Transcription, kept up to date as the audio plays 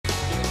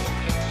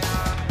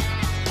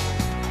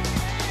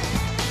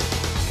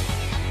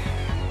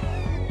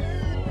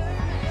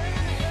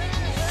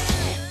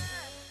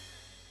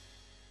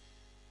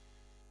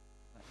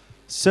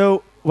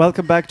So,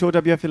 welcome back to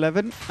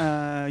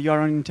OWF11. You are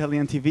on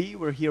Intelli'N TV.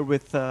 We're here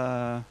with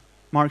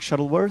Mark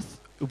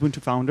Shuttleworth,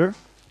 Ubuntu founder.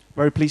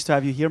 Very pleased to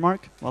have you here,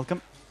 Mark.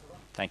 Welcome.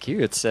 Thank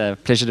you. It's a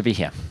pleasure to be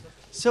here.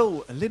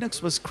 So,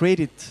 Linux was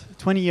created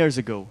 20 years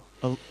ago,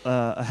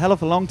 a hell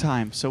of a long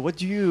time. So, what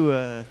do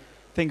you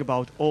think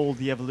about all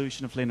the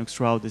evolution of Linux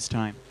throughout this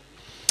time?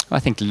 I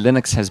think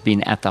Linux has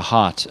been at the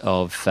heart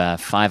of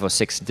 5 or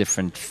 6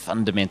 different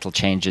fundamental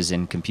changes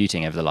in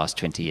computing over the last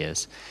 20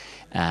 years.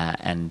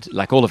 And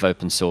like all of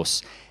open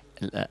source,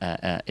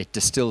 it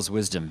distills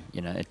wisdom,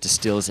 it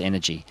distills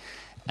energy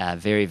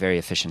very, very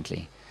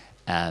efficiently.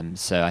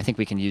 So I think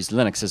we can use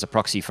Linux as a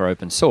proxy for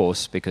open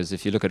source, because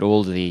if you look at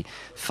all the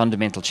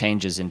fundamental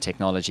changes in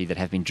technology that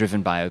have been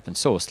driven by open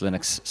source,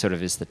 Linux sort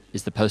of is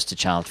the poster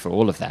child for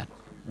all of that.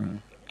 Mm.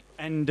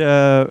 And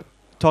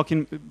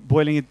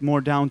boiling it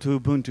more down to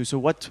Ubuntu. So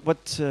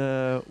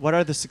what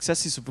are the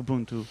successes of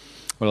Ubuntu?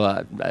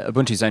 Well,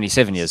 Ubuntu is only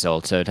 7 years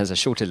old, so it has a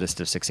shorter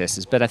list of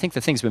successes. But I think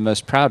the things we're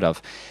most proud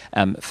of,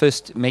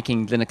 first,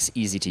 making Linux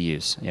easy to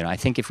use. I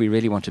think if we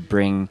really want to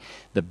bring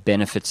the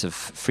benefits of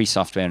free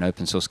software and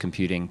open source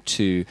computing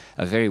to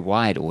a very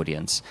wide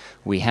audience,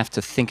 we have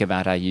to think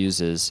about our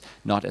users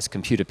not as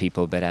computer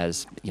people, but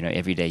as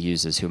everyday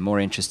users who are more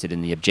interested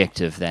in the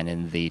objective than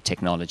in the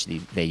technology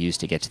they use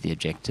to get to the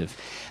objective.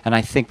 And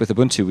I think with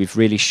Ubuntu, we've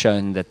really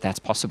shown that that's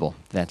possible,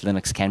 that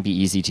Linux can be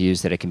easy to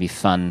use, that it can be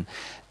fun.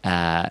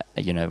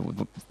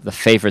 The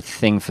favorite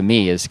thing for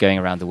me is going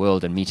around the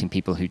world and meeting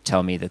people who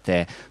tell me that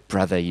their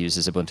brother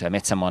uses Ubuntu. I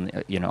met someone,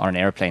 on an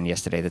airplane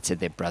yesterday that said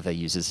their brother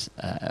uses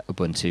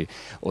Ubuntu,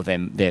 or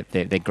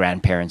their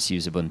grandparents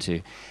use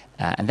Ubuntu.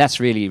 And that's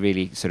really,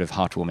 really sort of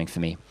heartwarming for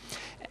me.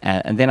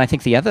 And then I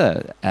think the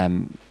other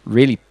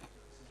really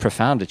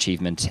profound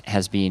achievement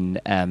has been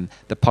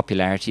the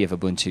popularity of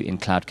Ubuntu in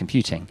cloud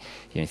computing.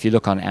 If you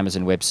look on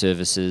Amazon Web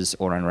Services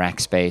or on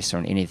Rackspace or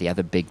on any of the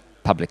other big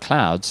public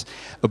clouds,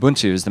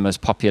 Ubuntu is the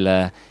most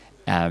popular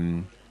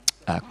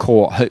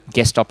core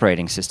guest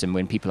operating system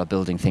when people are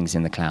building things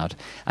in the cloud.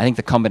 I think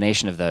the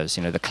combination of those,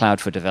 the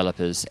cloud for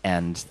developers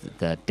and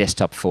the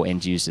desktop for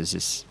end users,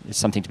 is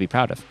something to be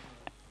proud of.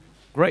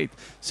 Great.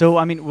 So,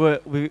 I mean,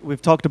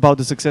 we've talked about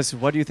the successes.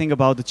 What do you think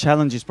about the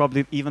challenges,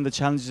 probably even the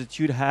challenges that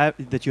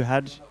you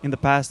had in the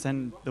past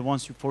and the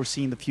ones you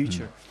foresee in the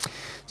future?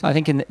 So I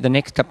think in the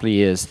next couple of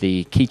years,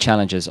 the key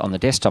challenges on the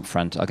desktop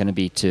front are going to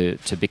be to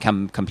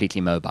become completely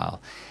mobile.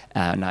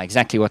 Now,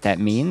 exactly what that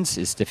means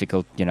is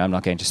difficult. I'm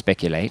not going to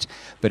speculate,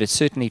 but it's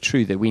certainly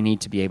true that we need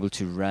to be able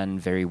to run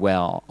very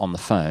well on the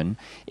phone,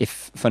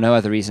 if for no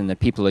other reason that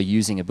people are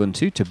using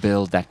Ubuntu to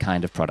build that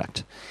kind of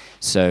product.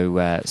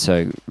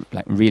 So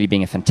like really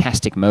being a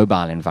fantastic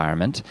mobile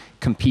environment,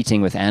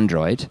 competing with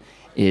Android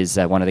is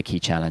one of the key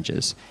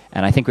challenges.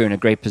 And I think we're in a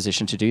great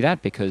position to do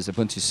that because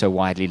Ubuntu is so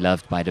widely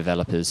loved by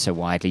developers, so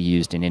widely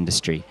used in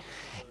industry.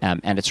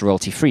 And it's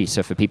royalty-free,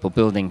 so for people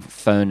building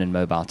phone and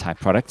mobile type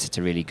products, it's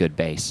a really good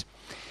base.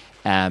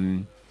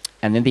 And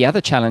then the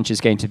other challenge is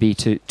going to be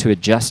to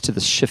adjust to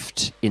the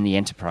shift in the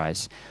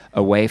enterprise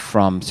away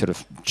from sort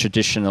of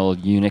traditional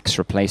Unix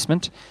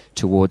replacement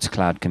towards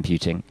cloud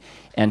computing,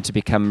 and to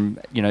become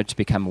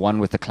one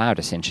with the cloud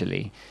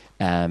essentially,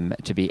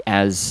 to be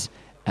as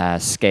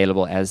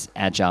scalable, as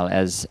agile,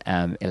 as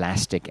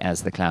elastic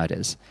as the cloud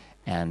is.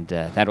 And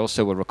that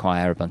also will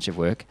require a bunch of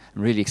work.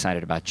 I'm really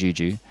excited about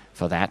Juju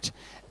for that.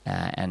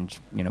 And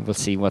we'll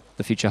see what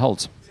the future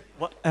holds.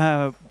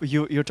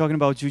 You're talking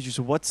about Juju.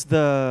 So what's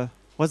the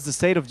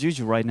state of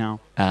Juju right now?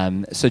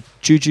 So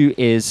Juju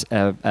is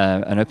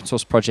an open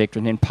source project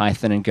written in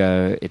Python and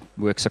Go. It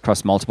works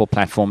across multiple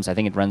platforms. I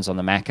think it runs on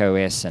the Mac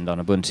OS and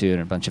on Ubuntu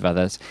and a bunch of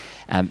others.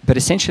 But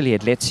essentially,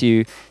 it lets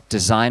you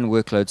design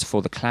workloads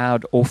for the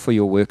cloud or for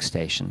your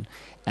workstation.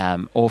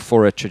 Or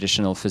for a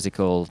traditional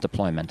physical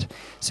deployment.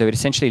 So it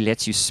essentially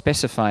lets you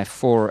specify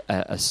for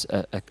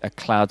a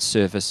cloud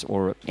service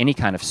or any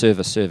kind of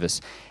server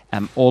service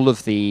all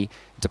of the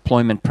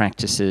deployment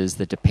practices,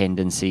 the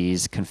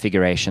dependencies,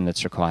 configuration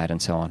that's required,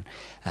 and so on.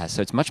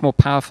 So it's much more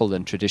powerful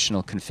than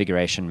traditional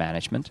configuration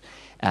management.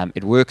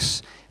 It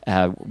works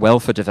well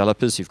for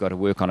developers who've got to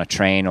work on a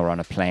train or on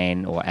a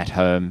plane or at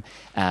home,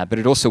 but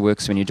it also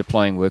works when you're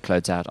deploying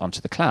workloads out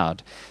onto the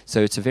cloud.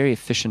 So it's a very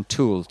efficient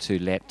tool to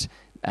let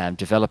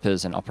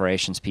developers and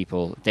operations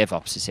people,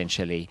 DevOps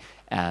essentially,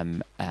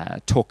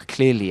 talk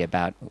clearly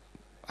about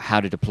how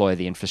to deploy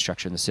the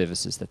infrastructure and the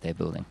services that they're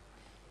building.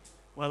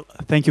 Well,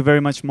 thank you very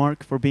much,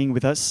 Mark, for being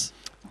with us.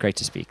 Great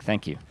to speak.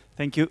 Thank you.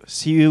 Thank you.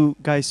 See you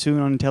guys soon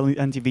on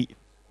Intelli'N TV.